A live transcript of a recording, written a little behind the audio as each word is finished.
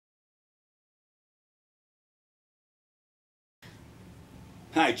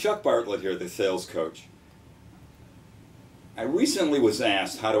Hi, Chuck Bartlett here, the sales coach. I recently was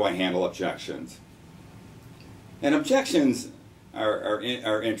asked, how do I handle objections? And objections are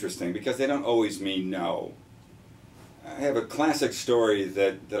interesting because they don't always mean no. I have a classic story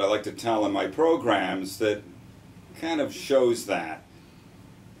that I like to tell in my programs that kind of shows that.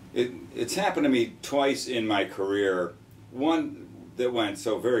 It's happened to me twice in my career. One that went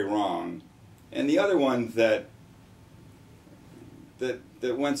so very wrong, and the other one that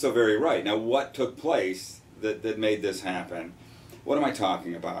went so very right. Now, what took place that made this happen? What am I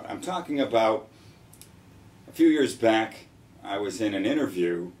talking about? I'm talking about a few years back, I was in an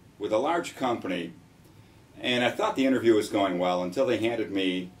interview with a large company, and I thought the interview was going well until they handed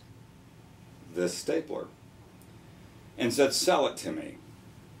me this stapler and said, sell it to me.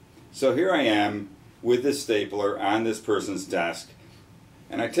 So here I am with this stapler on this person's desk,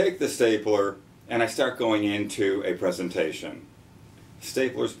 and I take the stapler and I start going into a presentation.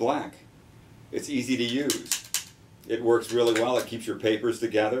 Stapler's black. It's easy to use. It works really well. It keeps your papers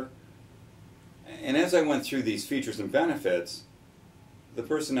together. And as I went through these features and benefits, the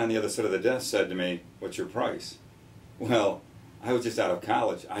person on the other side of the desk said to me, "What's your price?" Well, I was just out of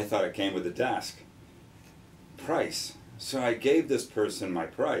college. I thought it came with the desk. Price. So I gave this person my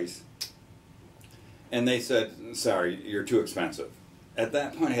price, and they said, "Sorry, you're too expensive." At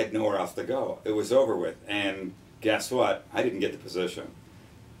that point, I had nowhere else to go. It was over with. And guess what? I didn't get the position.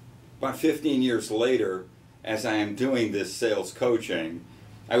 About 15 years later, as I am doing this sales coaching,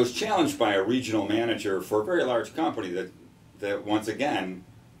 I was challenged by a regional manager for a very large company that once again,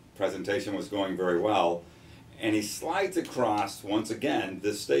 presentation was going very well, and he slides across, once again,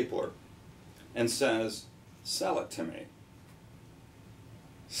 this stapler and says, "Sell it to me."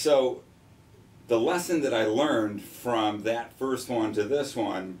 So the lesson that I learned from that first one to this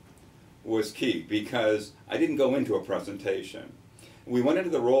one was key, because I didn't go into a presentation. We went into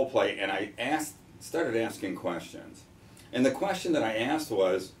the role play, and I started asking questions. And the question that I asked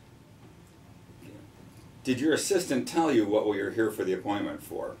was, did your assistant tell you what we were here for the appointment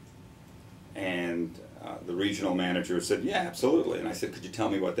for? And the regional manager said, "Yeah, absolutely." And I said, "Could you tell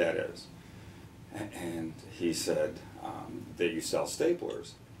me what that is?" And he said, "That you sell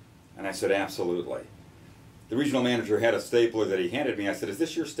staplers." And I said, "Absolutely." The regional manager had a stapler that he handed me. I said, "Is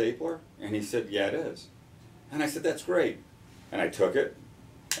this your stapler?" And he said, "Yeah, it is." And I said, "That's great." And I took it,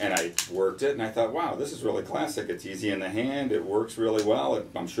 and I worked it, and I thought, wow, this is really classic. It's easy in the hand, it works really well,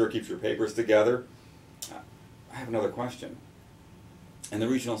 I'm sure it keeps your papers together. I have another question. And the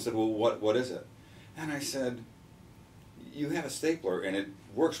regional said, "Well, what is it?" And I said, "You have a stapler, and it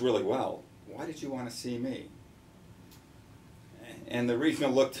works really well. Why did you want to see me?" And the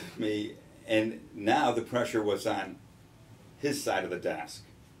regional looked at me, and now the pressure was on his side of the desk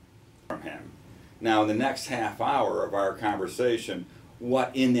from him. Now, in the next half hour of our conversation,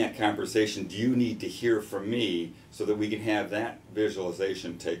 what in that conversation do you need to hear from me so that we can have that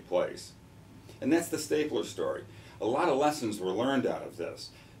visualization take place? And that's the stapler story. A lot of lessons were learned out of this.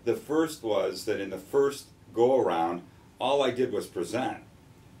 The first was that in the first go-around, all I did was present,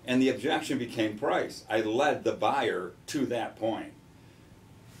 and the objection became price. I led the buyer to that point.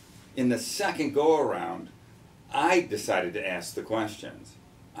 In the second go-around, I decided to ask the questions.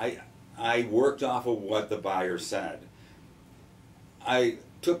 I worked off of what the buyer said. I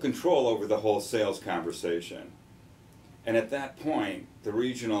took control over the whole sales conversation. And at that point, the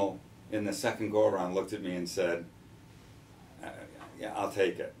regional in the second go-around looked at me and said, "Yeah, I'll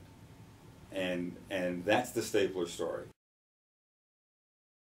take it." And that's the stapler story.